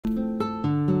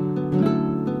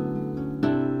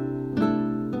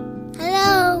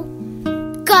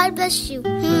bless you.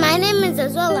 My name is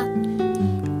Azola,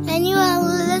 and you are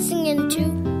listening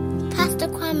to Pastor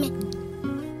Kwame.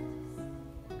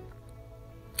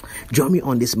 Join me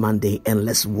on this Monday and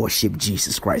let's worship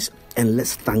Jesus Christ and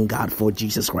let's thank God for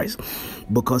Jesus Christ,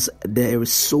 because there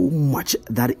is so much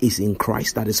that is in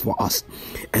Christ that is for us.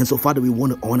 And so, Father, we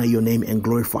want to honor your name and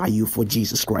glorify you for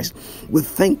Jesus Christ. We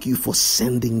thank you for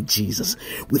sending Jesus.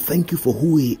 We thank you for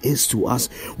who he is to us.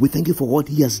 We thank you for what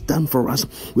he has done for us.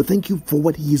 We thank you for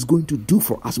what he is going to do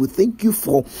for us. We thank you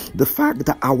for the fact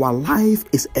that our life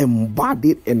is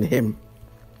embodied in him.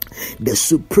 The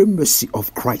supremacy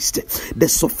of Christ, the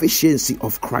sufficiency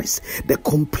of Christ, the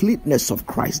completeness of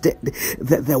Christ,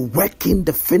 the working,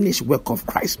 the finished work of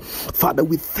Christ. Father,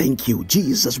 we thank you.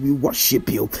 Jesus, we worship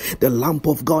you. The Lamb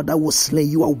of God that was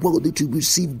slain, you are worthy to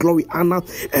receive glory, honor,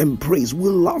 and praise. We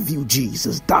love you,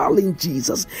 Jesus, darling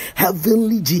Jesus,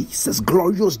 heavenly Jesus,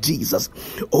 glorious Jesus.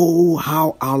 Oh,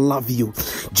 how I love you,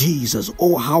 Jesus.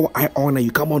 Oh, how I honor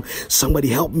you. Come on, somebody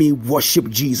help me worship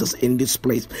Jesus in this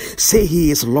place. Say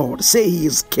he is Lord. Say he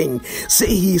is King. Say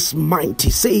he is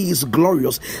mighty. Say he is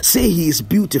glorious. Say he is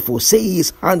beautiful. Say he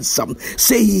is handsome.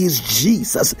 Say he is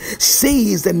Jesus. Say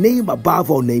he is the name above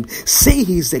all names. Say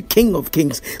he is the King of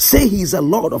kings. Say he is the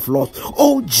Lord of lords.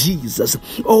 Oh Jesus.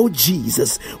 Oh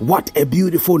Jesus. What a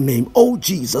beautiful name. Oh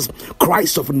Jesus.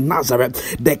 Christ of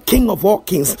Nazareth, the King of all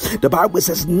kings. The Bible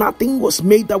says nothing was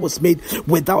made that was made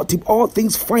without him. All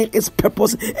things find its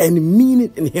purpose and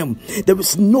meaning in him. There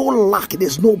is no lack. There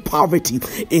is no poverty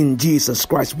in Jesus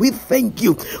Christ. We thank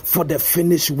you for the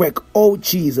finished work. Oh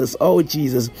Jesus,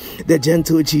 the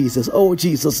gentle Jesus. Oh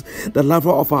Jesus, the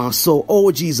lover of our soul.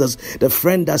 Oh Jesus, the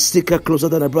friend that sticker closer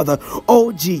than a brother.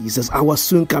 Oh Jesus, our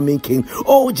soon coming King.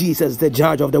 Oh Jesus, the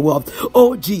judge of the world.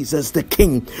 Oh Jesus, the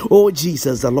King. Oh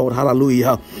Jesus, the Lord.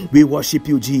 Hallelujah. We worship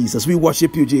you, Jesus. We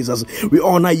worship you, Jesus. We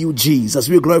honor you, Jesus.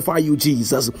 We glorify you,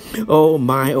 Jesus. Oh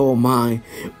my,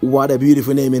 what a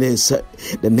beautiful name it is.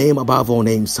 The name above all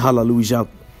names. Hallelujah.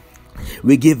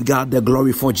 We give God the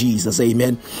glory for Jesus.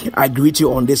 Amen. I greet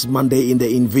you on this Monday in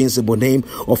the invincible name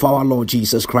of our Lord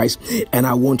Jesus Christ. And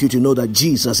I want you to know that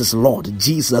Jesus is Lord.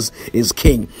 Jesus is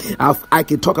King. I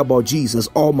can talk about Jesus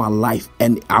all my life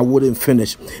and I wouldn't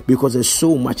finish, because there's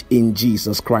so much in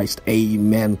Jesus Christ.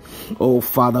 Amen. Oh,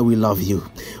 Father, we love you.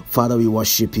 Father, we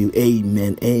worship you.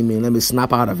 Amen. Amen. Let me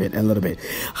snap out of it a little bit.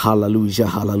 Hallelujah.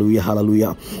 Hallelujah.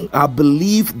 Hallelujah. I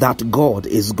believe that God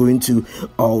is going to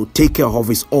take care of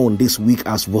his own this week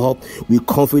as well. We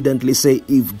confidently say,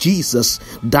 if Jesus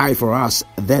died for us,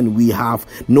 then we have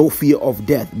no fear of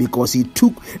death, because he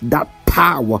took that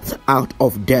power out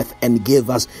of death and gave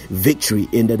us victory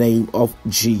in the name of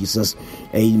Jesus.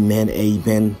 Amen.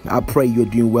 Amen. I pray you're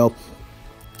doing well.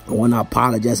 I want to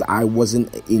apologize. I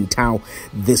wasn't in town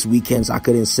this weekend, so I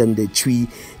couldn't send the tree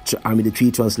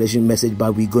translation message,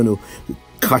 but we're going to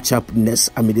catch up this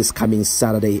coming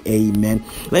Saturday. Amen.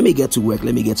 Let me get to work.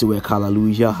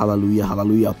 Hallelujah. Hallelujah.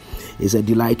 Hallelujah. It's a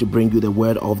delight to bring you the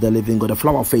word of the living God. The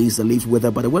flower fades, the leaves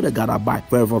wither, but the word of God abide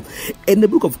forever. In the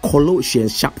book of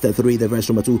Colossians chapter 3, the verse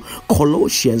number 2.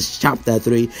 Colossians chapter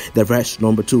 3, the verse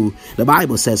number 2. The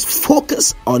Bible says,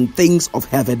 focus on things of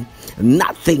heaven,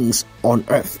 not things on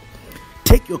earth.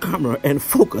 Take your camera and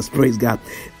focus. Praise God.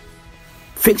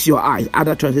 Fix your eyes.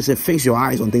 Other translations say, fix your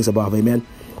eyes on things above. Amen.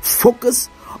 Focus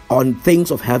on things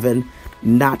of heaven,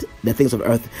 not the things of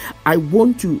earth. I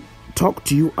want to talk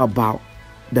to you about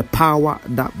the power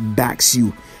that backs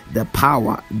you. The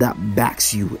power that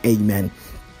backs you. Amen.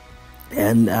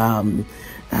 And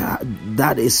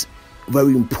that is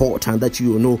very important, that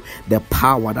you know the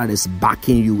power that is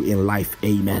backing you in life.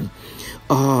 Amen.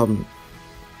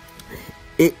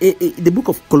 The book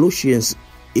of Colossians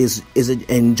is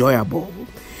enjoyable.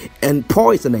 And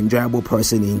Paul is an enjoyable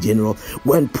person in general.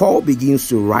 When Paul begins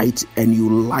to write and you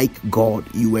like God,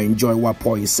 you enjoy what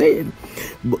Paul is saying.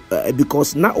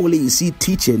 Because not only is he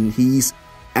teaching, he's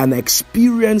an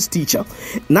experienced teacher.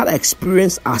 Not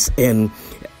experienced as in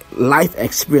life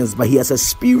experience, but he has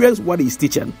experienced what he's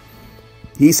teaching.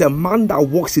 He's a man that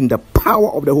walks in the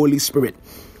power of the Holy Spirit.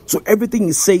 So everything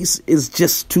he says is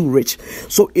just too rich.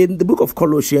 So in the book of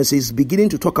Colossians, he's beginning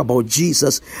to talk about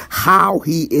Jesus, how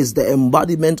he is the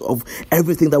embodiment of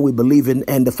everything that we believe in,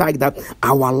 and the fact that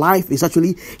our life is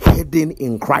actually hidden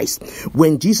in Christ.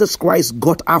 When Jesus Christ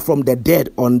got up from the dead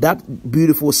on that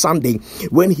beautiful Sunday,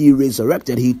 when he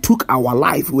resurrected, he took our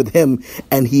life with him,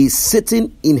 and he's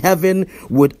sitting in heaven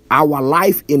with our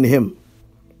life in him.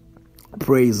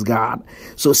 Praise God.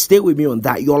 So stay with me on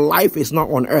that. Your life is not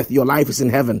on earth. Your life is in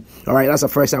heaven. All right. That's the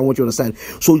first thing I want you to understand.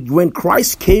 So when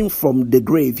Christ came from the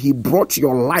grave, he brought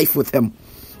your life with him,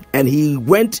 and he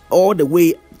went all the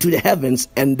way to the heavens,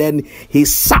 and then he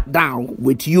sat down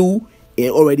with you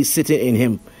already sitting in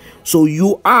him. So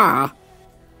you are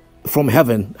from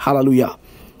heaven, hallelujah,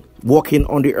 walking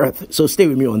on the earth. So stay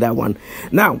with me on that one.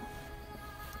 Now,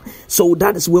 so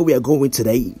that is where we are going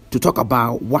today, to talk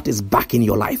about what is back in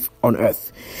your life on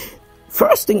earth.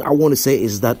 First thing I want to say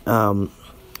is that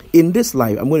in this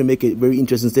life, I'm going to make a very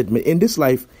interesting statement. In this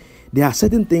life, there are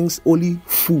certain things only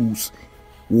fools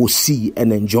will see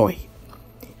and enjoy.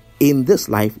 In this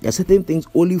life, there are certain things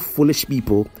only foolish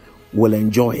people will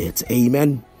enjoy it.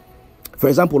 Amen. For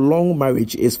example, long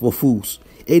marriage is for fools.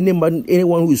 Anyone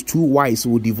who is too wise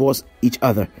will divorce each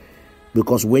other.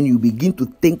 Because when you begin to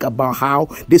think about how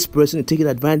this person is taking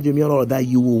advantage of me and all of that,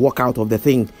 you will walk out of the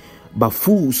thing. But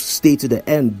fools stay to the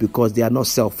end because they are not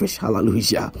selfish.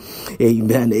 Hallelujah.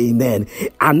 Amen. Amen.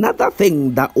 Another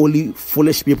thing that only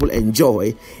foolish people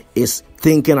enjoy is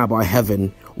thinking about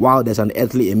heaven while there's an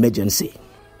earthly emergency.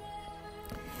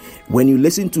 When you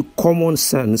listen to common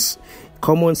sense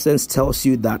tells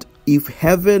you that if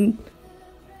heaven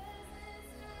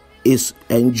is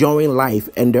enjoying life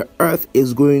and the earth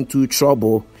is going through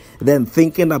trouble, then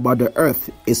thinking about the earth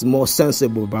is more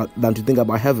sensible than to think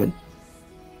about heaven.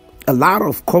 A lot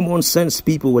of common sense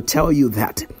people will tell you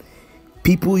that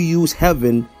people use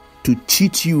heaven to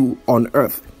cheat you on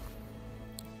earth.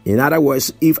 In other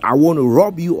words, if I want to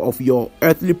rob you of your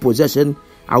earthly possession,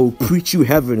 I will preach you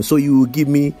heaven, so you will give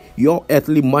me your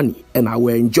earthly money and I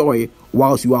will enjoy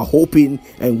whilst you are hoping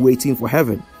and waiting for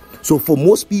heaven. So for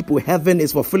most people, heaven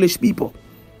is for foolish people.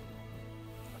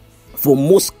 For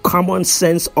most common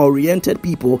sense oriented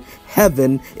people,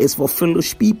 heaven is for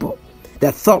foolish people.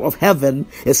 The thought of heaven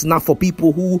is not for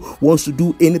people who wants to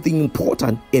do anything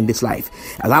important in this life.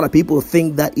 A lot of people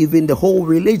think that even the whole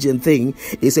religion thing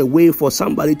is a way for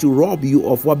somebody to rob you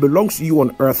of what belongs to you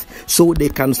on earth, so they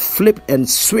can flip and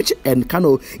switch and kind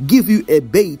of give you a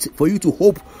bait for you to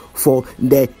hope for in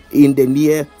the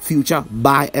near future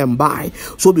by and by.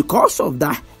 So because of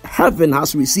that, heaven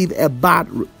has received a bad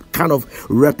kind of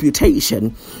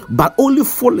reputation, but only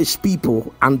foolish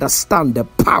people understand the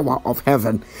power of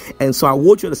heaven. And so I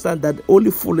want you to understand that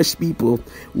only foolish people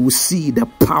will see the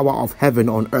power of heaven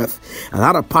on earth. A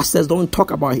lot of pastors don't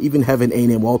talk about even heaven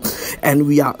anymore, and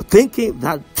we are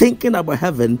thinking about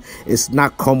heaven is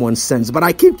not common sense. But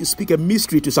I came to speak a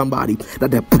mystery to somebody,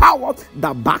 that the power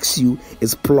that backs you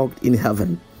is plugged in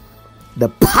heaven. The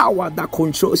power that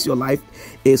controls your life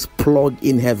is plugged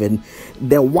in heaven.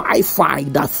 The Wi-Fi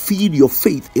that feeds your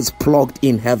faith is plugged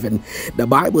in heaven. The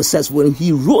Bible says when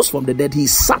he rose from the dead, he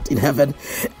sat in heaven,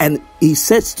 and he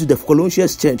says to the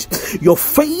Colossians church, your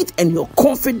faith and your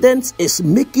confidence is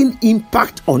making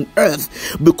impact on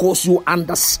earth because you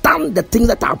understand the things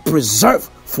that are preserved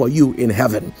for you in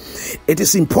heaven. It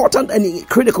is important and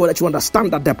critical that you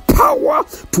understand that the power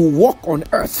to walk on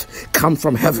earth comes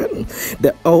from heaven.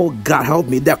 Oh God help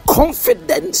me, the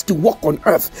confidence to walk on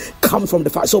earth comes from the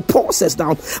Father. So Paul says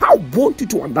now, I want you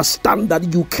to understand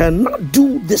that you cannot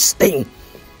do this thing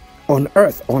on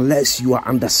earth unless you are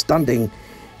understanding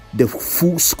the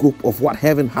full scope of what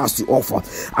heaven has to offer.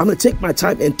 I'm going to take my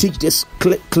time and teach this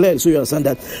clearly so you understand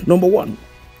that. Number one,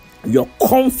 your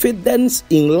confidence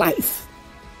in life,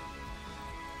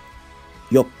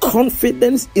 your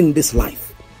confidence in this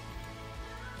life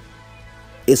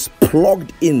is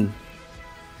plugged in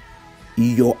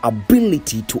your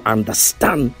ability to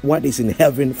understand what is in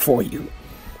heaven for you.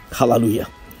 Hallelujah.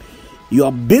 Your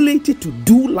ability to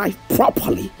do life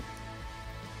properly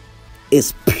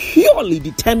is purely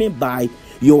determined by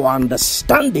your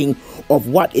understanding of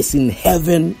what is in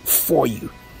heaven for you.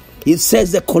 It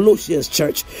says the Colossians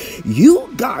church,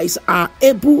 you guys are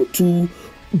able to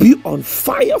be on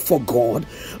fire for God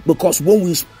because when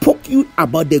we spoke you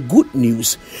about the good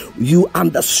news, you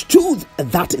understood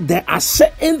that there are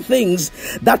certain things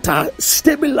that are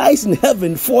stabilized in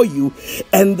heaven for you,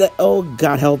 and oh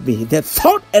God help me, the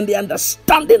thought and the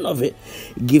understanding of it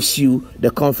gives you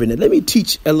the confidence. Let me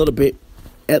teach a little bit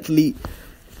earthly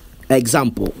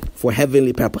example for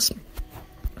heavenly purpose.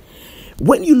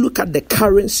 When you look at the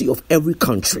currency of every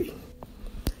country,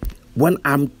 when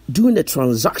I'm doing a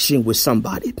transaction with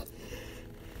somebody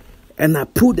and I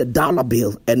pull the dollar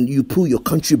bill and you pull your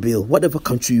country bill, whatever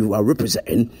country you are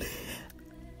representing,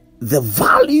 the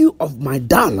value of my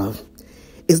dollar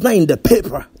is not in the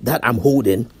paper that I'm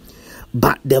holding,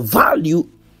 but the value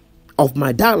of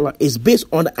my dollar is based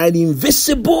on an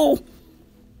invisible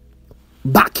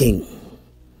backing.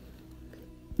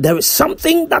 There is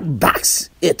something that backs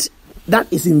it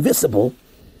that is invisible,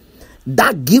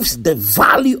 that gives the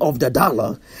value of the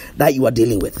dollar that you are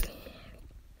dealing with.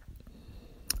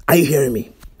 Are you hearing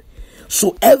me?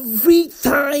 So every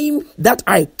time that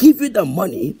I give you the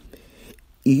money,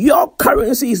 your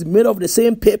currency is made of the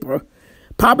same paper.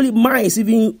 Probably mine is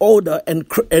even older and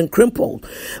crimpled.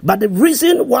 But the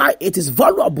reason why it is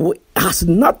valuable has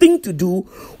nothing to do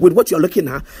with what you're looking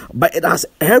at, but it has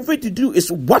everything to do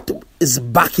is what is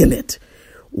backing it.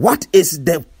 What is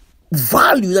the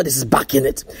value that is backing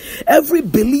it? Every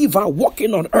believer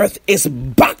walking on earth is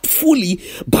backed fully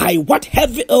by what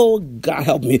heaven, oh God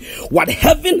help me, what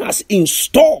heaven has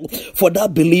installed for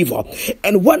that believer.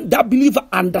 And when that believer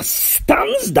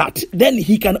understands that, then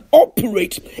he can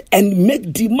operate and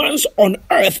make demands on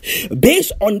earth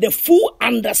based on the full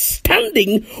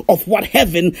understanding of what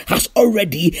heaven has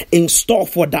already in store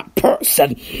for that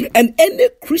person. And any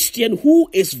Christian who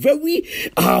is very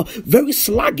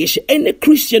sluggish, any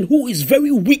Christian who is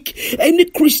very weak, any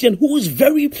Christian who is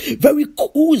very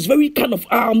kind of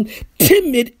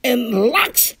timid and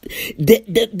lacks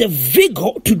the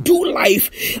vigor to do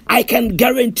life, I can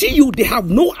guarantee you they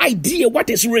have no idea what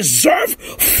is reserved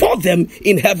for them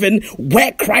in heaven,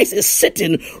 where Christ is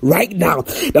sitting right now.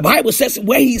 The Bible says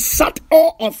where he sat,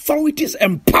 all authorities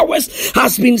and powers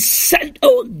has been set.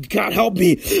 Oh God help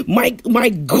me, my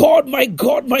God,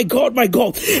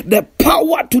 the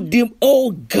power to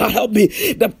oh God help me,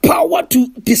 the power to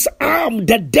disarm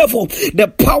the devil,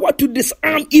 the power to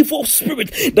disarm evil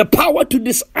spirit, the power to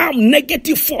disarm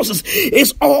negative forces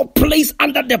is all placed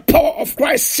under the power of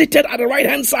Christ seated at the right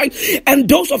hand side. And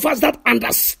those of us that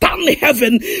understand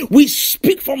heaven, we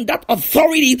speak from that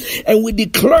authority and we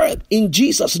declare in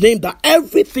Jesus' name that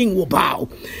everything will bow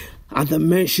at the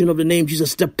mention of the name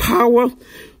Jesus. The power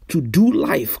to do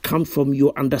life comes from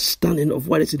your understanding of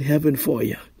what is in heaven for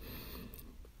you.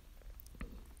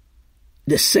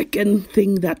 The second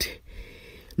thing that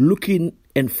looking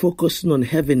and focusing on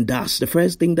heaven does, the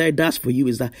first thing that it does for you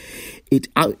is that it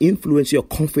influences your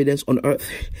confidence on earth.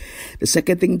 The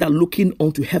second thing that looking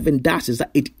onto heaven does is that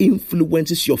it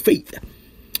influences your faith.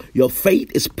 Your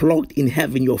faith is plugged in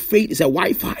heaven. Your faith is a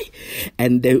Wi-Fi,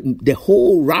 and the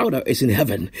whole router is in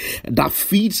heaven. That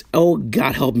feeds, oh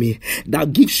God help me,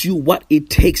 that gives you what it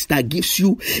takes, that gives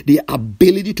you the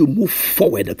ability to move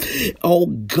forward. Oh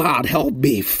God help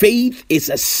me. Faith is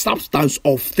a substance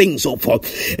of things, of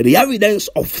the evidence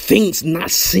of things not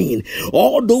seen.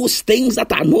 All those things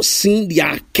that are not seen, they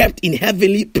are kept in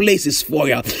heavenly places for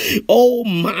you. Oh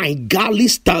my God, you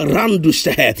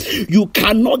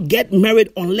cannot get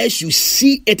married unless you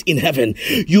see it in heaven.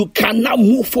 You cannot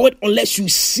move forward unless you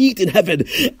see it in heaven.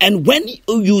 And when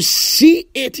you see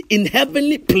it in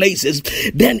heavenly places,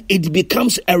 then it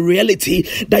becomes a reality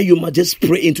that you must just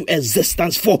pray into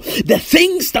existence for. The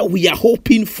things that we are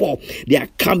hoping for, they are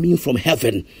coming from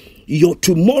heaven. Your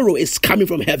tomorrow is coming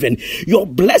from heaven. Your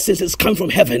blessings is coming from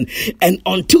heaven. And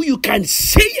until you can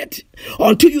see it,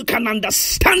 until you can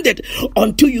understand it,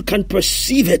 until you can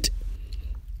perceive it,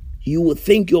 you will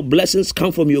think your blessings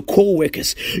come from your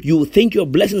co-workers. You will think your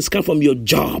blessings come from your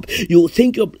job. You will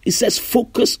think it says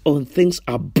focus on things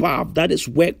above. That is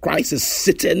where Christ is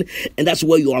sitting, and that's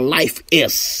where your life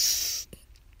is.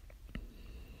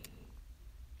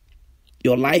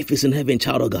 Your life is in heaven,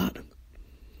 child of God.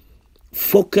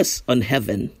 Focus on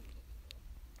heaven.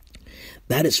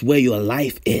 That is where your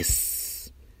life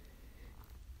is.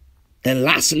 And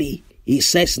lastly, he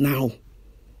says now,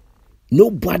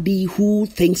 nobody who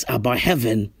thinks about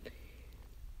heaven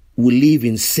will live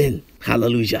in sin.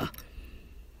 Hallelujah.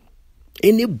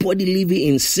 Anybody living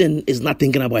in sin is not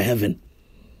thinking about heaven.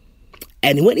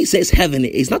 And when he says heaven,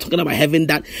 he's not talking about heaven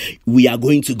that we are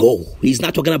going to go. He's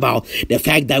not talking about the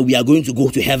fact that we are going to go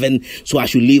to heaven, so I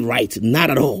should live right. Not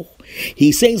at all.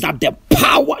 He says that the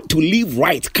power to live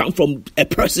right comes from a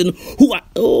person who are,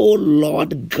 oh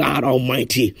Lord God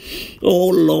Almighty. Oh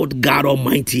Lord God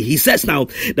Almighty. He says now,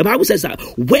 the Bible says that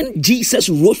when Jesus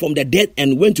rose from the dead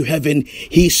and went to heaven,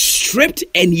 he stripped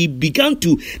and he began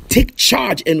to take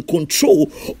charge and control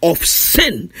of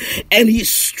sin. And he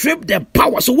stripped the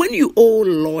power. So when you, oh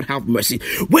Lord have mercy,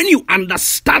 when you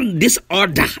understand this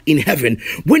order in heaven,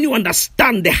 when you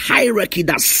understand the hierarchy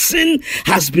that sin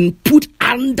has been put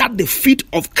under the feet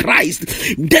of Christ,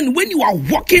 then when you are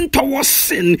walking towards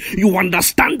sin, you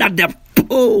understand that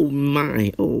oh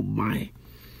my.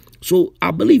 So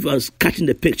I believe I was catching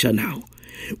the picture now.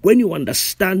 When you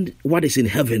understand what is in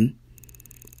heaven,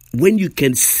 when you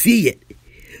can see it,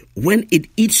 when it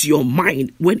eats your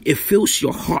mind, when it fills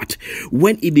your heart,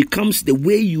 when it becomes the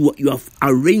way you have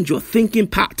arranged your thinking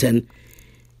pattern,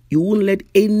 you won't let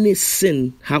any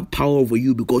sin have power over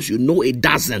you, because you know it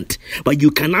doesn't. But you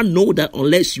cannot know that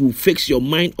unless you fix your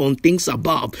mind on things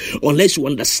above, unless you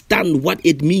understand what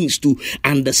it means to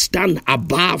understand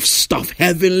above stuff,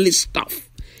 heavenly stuff.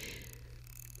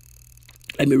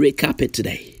 Let me recap it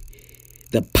today.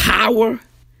 The power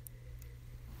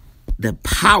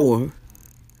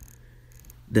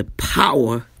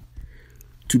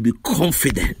to be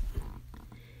confident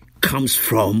comes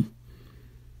from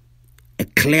a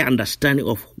clear understanding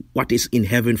of what is in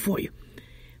heaven for you.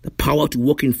 The power to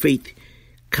walk in faith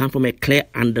comes from a clear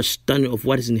understanding of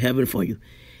what is in heaven for you.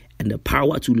 And the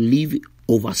power to live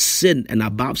over sin and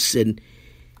above sin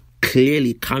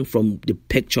clearly comes from the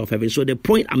picture of heaven. So the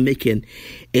point I'm making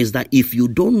is that if you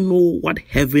don't know what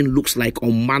heaven looks like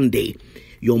on Monday,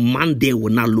 your Monday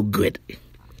will not look good.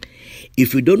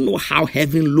 If you don't know how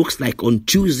heaven looks like on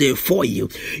Tuesday for you,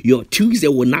 your Tuesday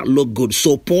will not look good.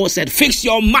 So Paul said, fix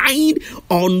your mind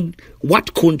on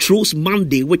what controls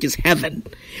Monday, which is heaven.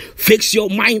 Fix your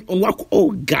mind on what,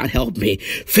 oh God help me.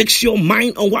 Fix your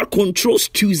mind on what controls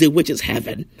Tuesday, which is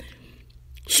heaven.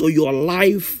 So your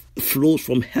life flows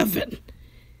from heaven.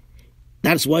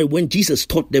 That's why when Jesus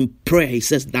taught them prayer, he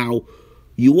says, now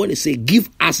you want to say, give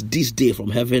us this day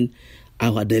from heaven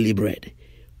our daily bread.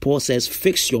 Paul says,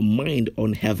 fix your mind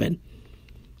on heaven.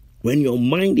 When your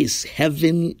mind is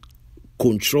heaven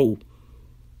control,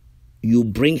 you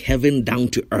bring heaven down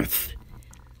to earth.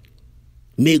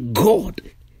 May God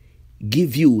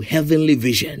give you heavenly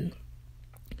vision.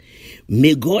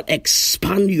 May God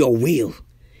expand your will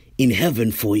in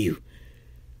heaven for you.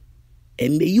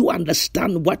 And may you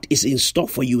understand what is in store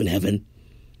for you in heaven.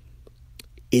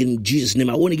 In Jesus' name,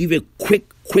 I want to give you a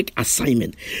quick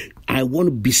assignment. I want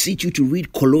to beseech you to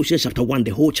read Colossians chapter 1,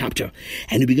 the whole chapter,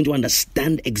 and you begin to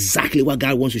understand exactly what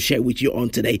God wants to share with you on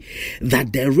today.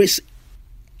 That there is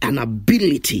an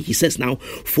ability, he says now,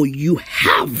 for you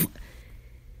have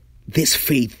this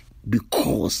faith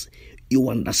because you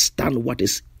understand what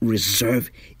is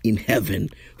reserved in heaven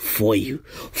for you.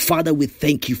 Father, we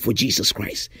thank you for Jesus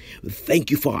Christ. We thank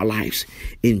you for our lives.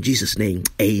 In Jesus' name,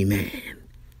 amen.